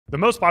The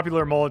most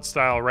popular mullet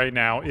style right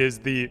now is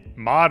the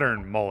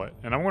modern mullet,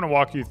 and I'm going to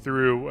walk you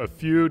through a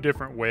few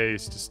different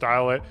ways to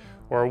style it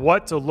or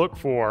what to look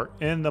for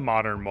in the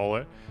modern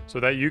mullet so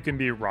that you can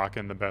be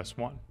rocking the best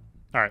one.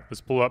 All right,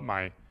 let's pull up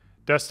my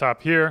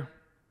desktop here,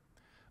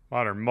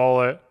 modern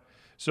mullet.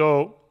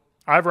 So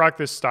I've rocked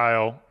this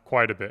style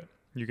quite a bit.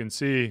 You can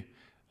see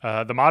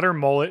the modern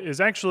mullet is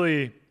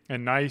actually a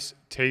nice,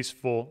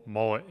 tasteful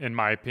mullet in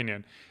my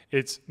opinion.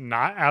 It's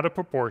not out of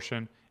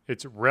proportion.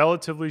 It's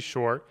relatively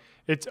short.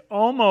 It's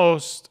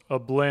almost a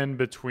blend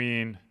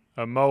between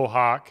a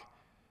mohawk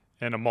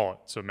and a mullet.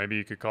 So maybe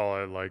you could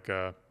call it like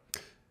a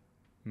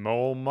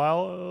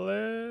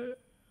mullet,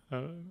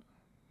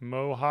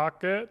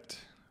 mohawket.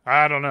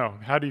 I don't know.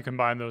 How do you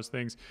combine those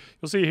things?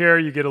 You'll see here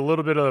you get a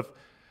little bit of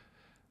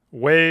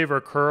wave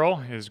or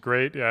curl is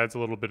great. It adds a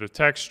little bit of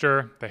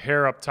texture. The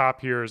hair up top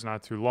here is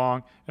not too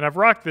long. And I've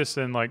rocked this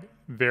in like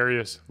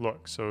various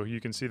looks. So you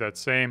can see that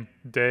same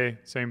day,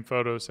 same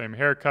photo, same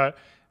haircut,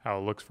 how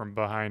it looks from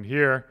behind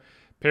here.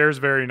 Pairs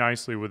very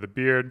nicely with the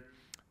beard.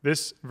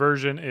 This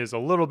version is a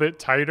little bit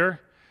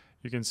tighter.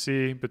 You can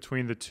see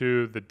between the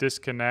two, the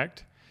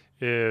disconnect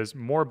is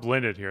more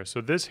blended here. So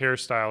this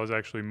hairstyle is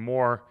actually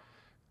more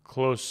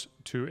close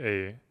to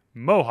a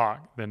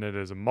mohawk than it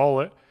is a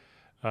mullet,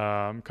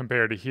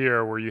 compared to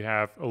here where you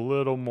have a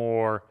little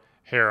more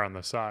hair on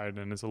the side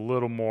and it's a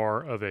little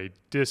more of a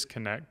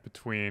disconnect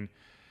between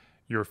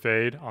your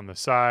fade on the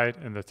side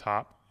and the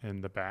top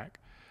and the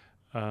back.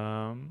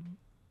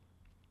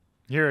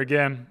 Here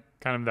again,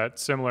 kind of that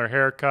similar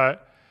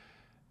haircut,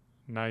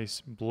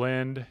 nice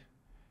blend.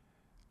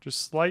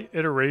 Just slight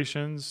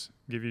iterations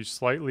give you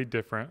slightly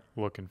different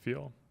look and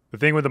feel. The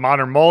thing with the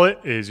modern mullet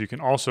is you can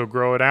also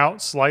grow it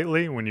out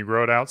slightly. When you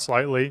grow it out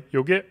slightly,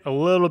 you'll get a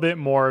little bit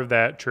more of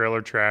that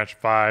trailer trash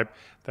vibe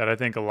that I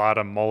think a lot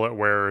of mullet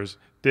wearers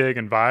dig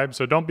and vibe.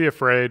 So don't be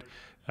afraid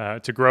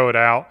to grow it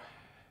out.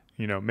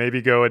 You know,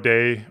 maybe go a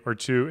day or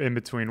two in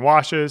between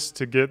washes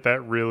to get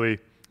that really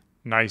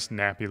nice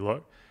nappy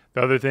look.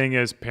 The other thing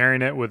is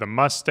pairing it with a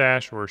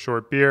mustache or a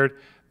short beard.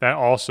 That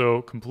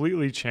also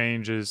completely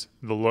changes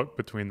the look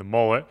between the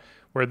mullet,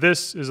 where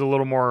this is a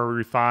little more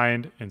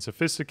refined and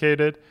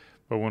sophisticated,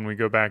 but when we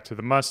go back to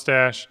the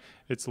mustache,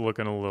 it's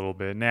looking a little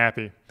bit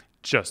nappy,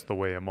 just the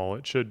way a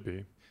mullet should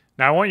be.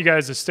 Now I want you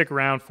guys to stick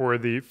around for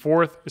the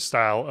fourth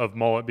style of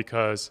mullet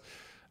because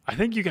I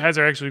think you guys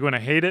are actually going to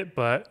hate it,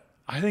 but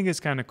I think it's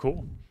kind of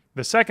cool.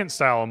 The second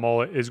style of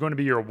mullet is going to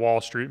be your Wall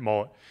Street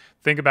mullet.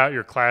 Think about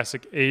your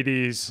classic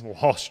 80s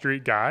Wall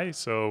Street guy.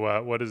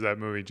 So what is that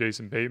movie?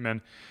 Jason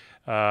Bateman.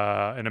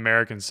 An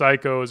American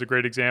Psycho is a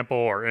great example,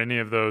 or any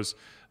of those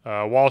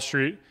Wall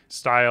Street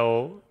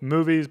style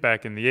movies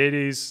back in the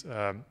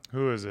 80s.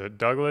 Who is it?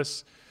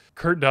 Douglas?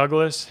 Kurt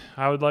Douglas,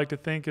 I would like to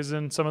think, is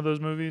in some of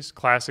those movies.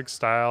 Classic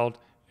styled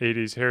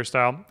 80s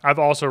hairstyle. I've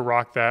also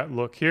rocked that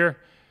look here.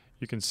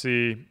 You can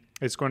see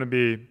it's going to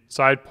be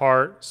side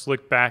part,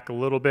 slicked back a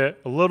little bit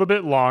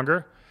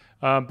longer,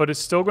 but it's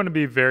still going to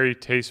be very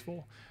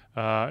tasteful.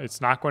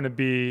 It's not going to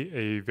be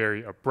a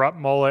very abrupt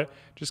mullet,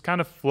 just kind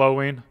of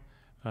flowing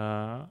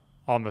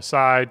on the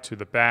side to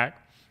the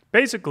back.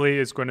 Basically,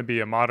 it's going to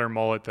be a modern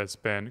mullet that's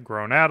been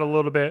grown out a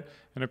little bit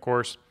and, of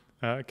course,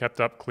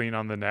 kept up clean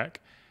on the neck.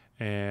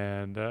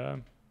 And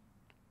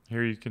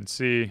here you can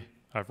see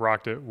I've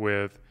rocked it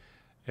with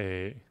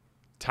a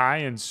tie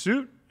and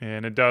suit,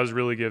 and it does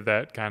really give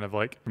that kind of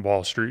like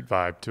Wall Street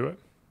vibe to it.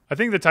 I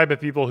think the type of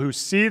people who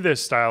see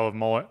this style of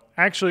mullet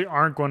actually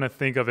aren't going to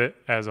think of it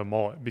as a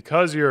mullet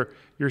because your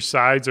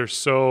sides are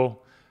so,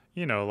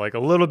 you know, like a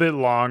little bit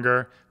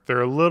longer.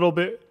 They're a little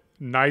bit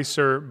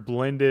nicer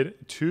blended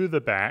to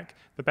the back.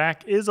 The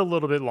back is a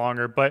little bit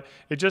longer, but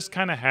it just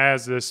kind of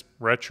has this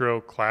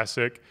retro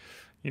classic,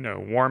 you know,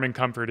 warm and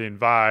comforting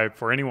vibe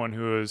for anyone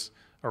who is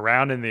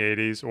around in the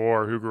 80s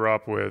or who grew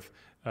up with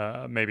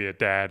maybe a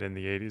dad in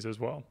the 80s as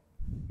well.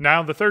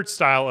 Now, the third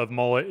style of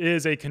mullet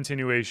is a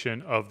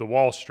continuation of the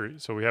Wall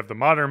Street. So we have the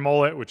modern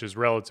mullet, which is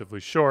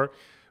relatively short.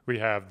 We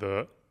have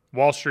the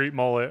Wall Street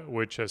mullet,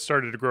 which has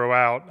started to grow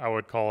out. I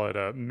would call it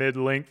a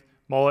mid-length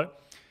mullet.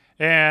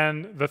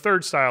 And the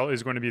third style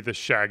is going to be the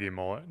shaggy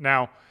mullet.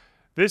 Now,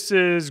 this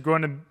is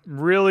going to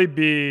really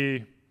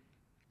be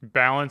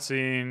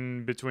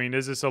balancing between,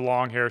 is this a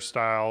long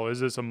hairstyle? Is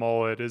this a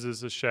mullet? Is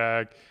this a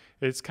shag?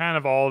 It's kind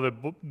of all the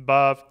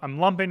above. I'm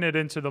lumping it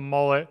into the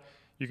mullet.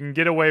 You can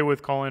get away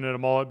with calling it a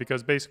mullet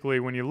because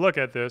basically when you look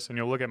at this and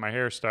you'll look at my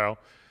hairstyle,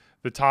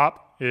 the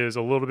top is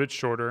a little bit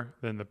shorter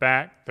than the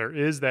back. There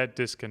is that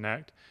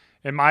disconnect.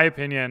 In my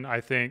opinion,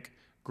 I think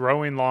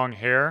growing long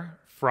hair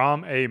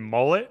from a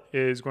mullet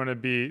is going to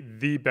be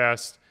the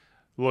best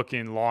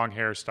looking long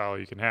hairstyle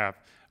you can have.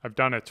 I've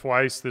done it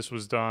twice. This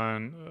was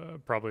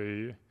done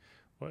probably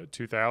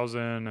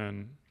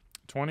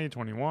 2020,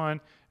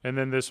 21, and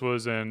then this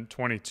was in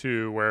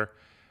 22 where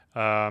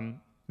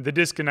the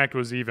disconnect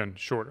was even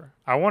shorter.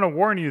 I want to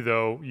warn you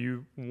though,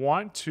 you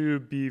want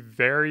to be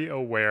very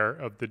aware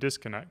of the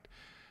disconnect.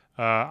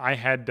 I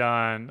had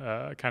done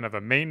kind of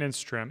a maintenance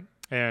trim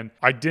and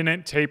I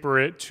didn't taper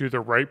it to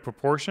the right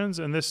proportions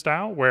in this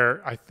style,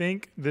 where I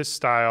think this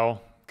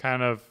style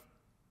kind of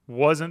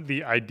wasn't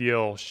the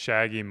ideal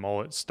shaggy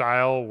mullet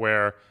style,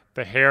 where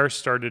the hair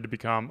started to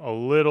become a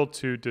little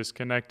too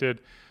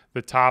disconnected.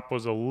 The top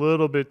was a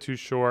little bit too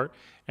short,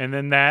 and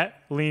then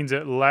that leans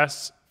it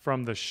less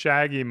from the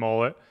shaggy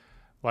mullet,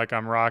 like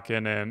I'm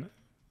rocking in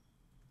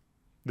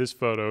this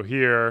photo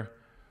here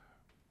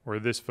or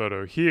this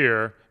photo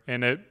here,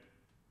 and it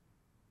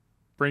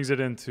brings it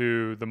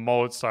into the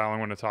mullet style I'm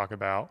going to talk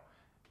about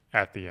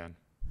at the end.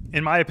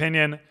 In my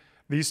opinion,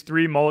 these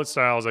three mullet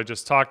styles I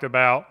just talked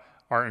about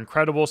are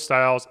incredible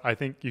styles. I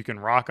think you can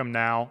rock them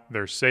now.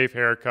 They're safe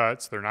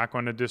haircuts. They're not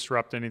going to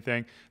disrupt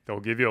anything. They'll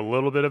give you a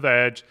little bit of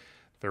edge.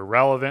 They're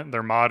relevant.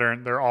 They're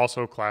modern. They're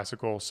also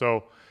classical.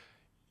 So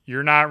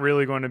you're not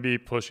really going to be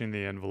pushing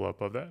the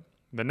envelope of it.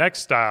 The next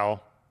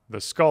style, the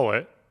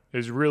skullet,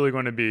 is really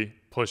going to be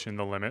pushing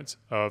the limits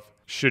of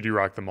should you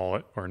rock the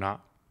mullet or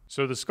not.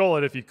 So the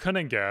skullet, if you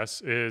couldn't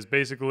guess, is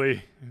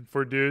basically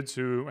for dudes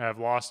who have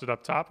lost it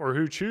up top or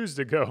who choose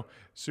to go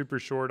super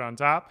short on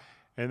top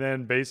and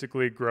then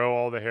basically grow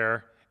all the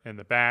hair in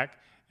the back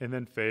and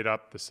then fade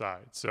up the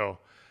sides. So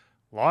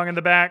long in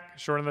the back,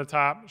 short on the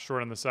top,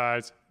 short on the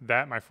sides.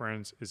 That, my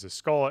friends, is a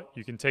skullet.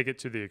 You can take it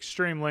to the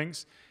extreme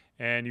lengths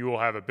and you will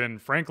have a Ben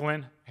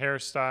Franklin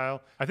hairstyle.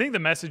 I think the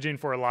messaging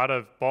for a lot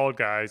of bald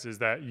guys is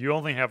that you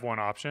only have one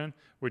option,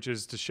 which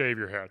is to shave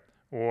your head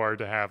or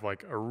to have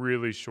like a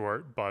really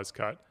short buzz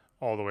cut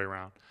all the way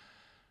around.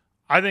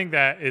 I think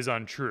that is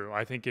untrue.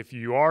 I think if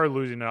you are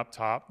losing it up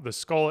top, the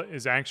skullet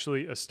is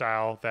actually a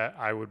style that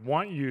I would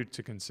want you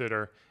to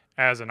consider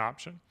as an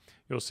option.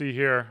 You'll see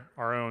here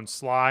our own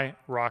Sly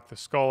rock the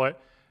skullet,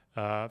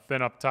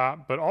 thin up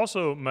top, but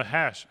also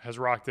Mahesh has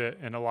rocked it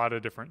in a lot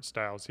of different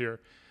styles here.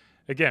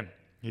 Again,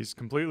 he's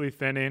completely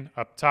thinning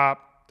up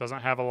top,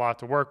 doesn't have a lot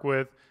to work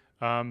with,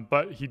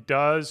 but he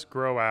does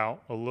grow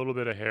out a little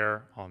bit of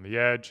hair on the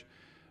edge.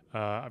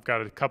 I've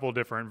got a couple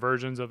different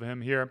versions of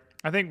him here.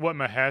 I think what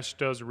Mahesh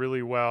does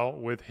really well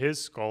with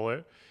his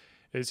skullet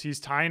is he's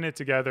tying it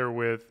together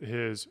with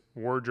his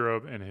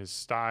wardrobe and his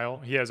style.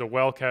 He has a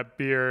well-kept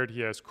beard.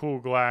 He has cool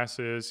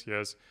glasses. He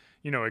has,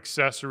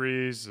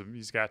 accessories.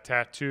 He's got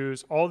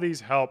tattoos. All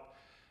these help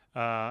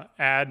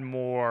add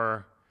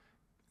more,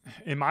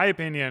 in my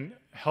opinion,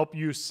 help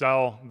you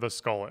sell the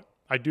skullet.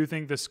 I do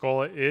think the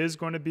skullet is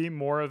going to be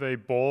more of a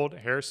bold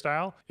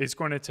hairstyle. It's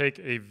going to take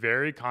a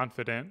very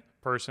confident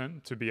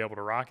person to be able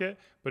to rock it.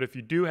 But if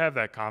you do have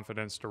that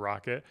confidence to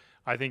rock it,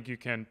 I think you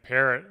can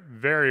pair it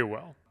very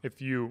well.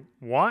 If you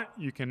want,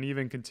 you can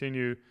even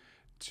continue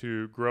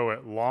to grow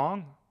it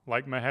long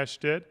like Mahesh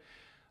did.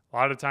 A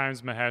lot of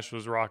times Mahesh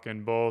was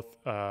rocking both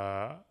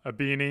a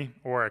beanie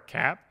or a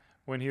cap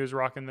when he was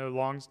rocking the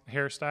long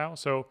hairstyle.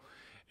 So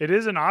it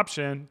is an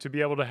option to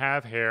be able to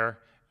have hair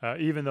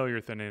even though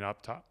you're thinning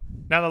up top.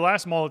 Now, the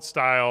last mullet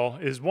style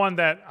is one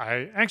that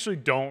I actually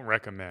don't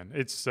recommend.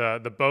 It's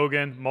the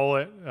bogan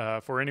mullet.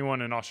 For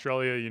anyone in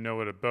Australia, you know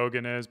what a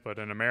bogan is, but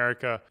in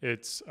America,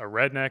 it's a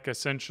redneck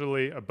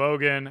essentially. A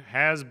bogan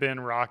has been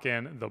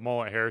rocking the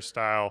mullet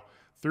hairstyle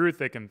through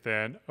thick and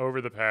thin over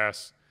the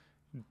past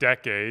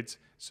decades.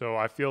 So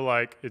I feel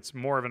like it's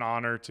more of an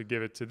honor to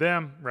give it to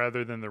them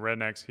rather than the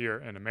rednecks here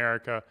in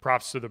America.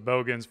 Props to the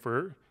bogans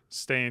for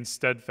staying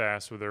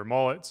steadfast with their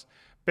mullets.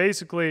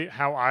 Basically,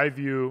 how I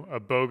view a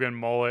bogan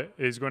mullet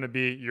is going to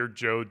be your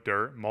Joe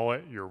Dirt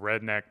mullet, your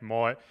redneck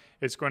mullet.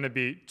 It's going to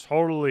be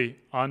totally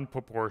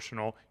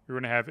unproportional. You're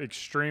going to have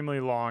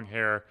extremely long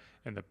hair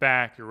in the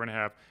back. You're going to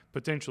have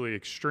potentially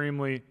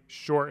extremely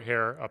short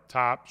hair up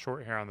top,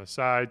 short hair on the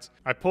sides.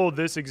 I pulled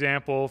this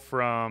example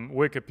from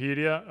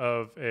Wikipedia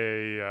of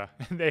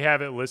they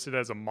have it listed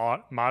as a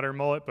modern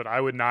mullet, but I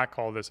would not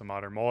call this a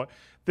modern mullet.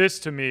 This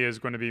to me is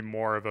going to be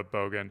more of a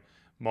bogan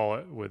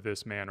mullet with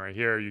this man right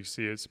here. You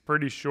see it's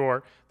pretty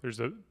short. There's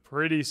a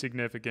pretty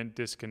significant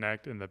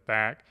disconnect in the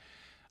back.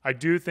 I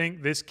do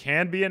think this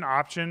can be an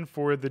option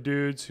for the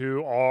dudes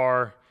who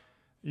are,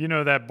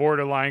 that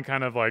borderline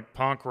kind of like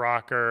punk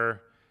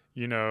rocker,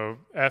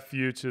 F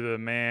you to the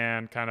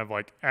man, kind of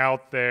like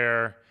out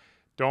there,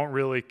 don't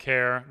really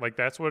care. Like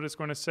that's what it's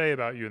going to say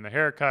about you in the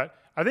haircut.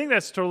 I think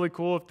that's totally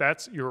cool if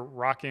that's your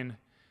rocking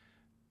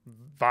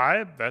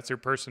vibe, that's your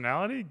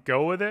personality,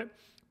 go with it.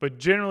 But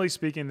generally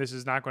speaking, this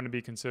is not going to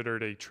be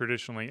considered a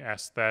traditionally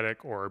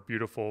aesthetic or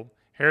beautiful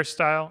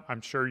hairstyle. I'm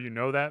sure you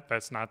know that.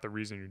 That's not the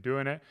reason you're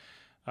doing it.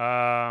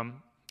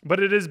 But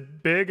it is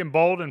big and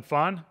bold and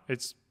fun.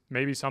 It's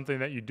maybe something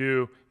that you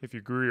do if you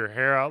grew your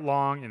hair out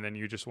long and then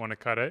you just want to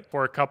cut it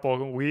for a couple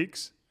of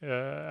weeks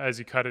as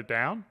you cut it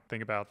down.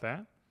 Think about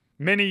that.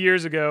 Many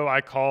years ago,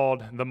 I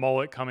called the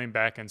mullet coming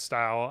back in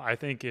style. I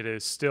think it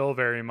is still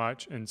very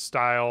much in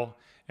style.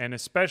 And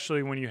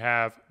especially when you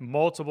have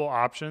multiple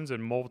options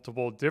and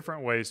multiple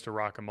different ways to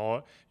rock a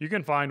mullet, you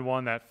can find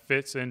one that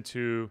fits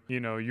into,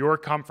 your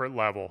comfort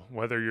level,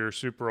 whether you're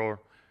super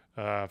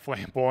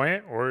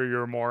flamboyant or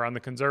you're more on the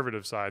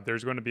conservative side.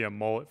 There's going to be a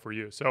mullet for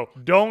you. So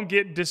don't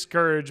get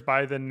discouraged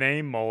by the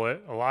name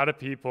mullet. A lot of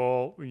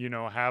people,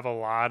 have a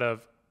lot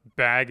of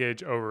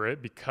baggage over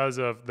it because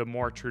of the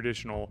more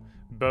traditional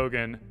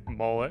bogan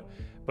mullet.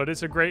 but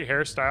it's a great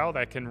hairstyle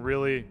that can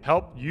really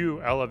help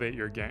you elevate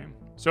your game.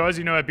 So as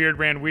you know, at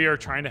Beardbrand, we are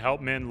trying to help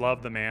men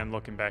love the man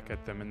looking back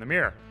at them in the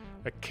mirror.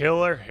 A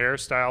killer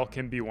hairstyle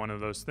can be one of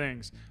those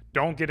things.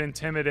 Don't get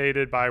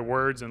intimidated by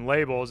words and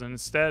labels, and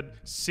instead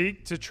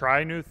seek to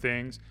try new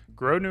things,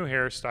 grow new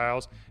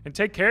hairstyles, and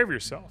take care of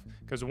yourself.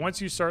 Because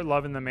once you start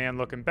loving the man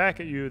looking back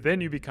at you, then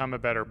you become a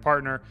better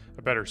partner,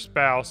 a better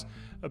spouse,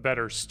 a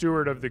better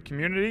steward of the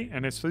community,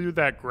 and it's through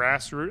that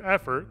grassroots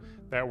effort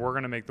that we're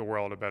going to make the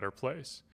world a better place.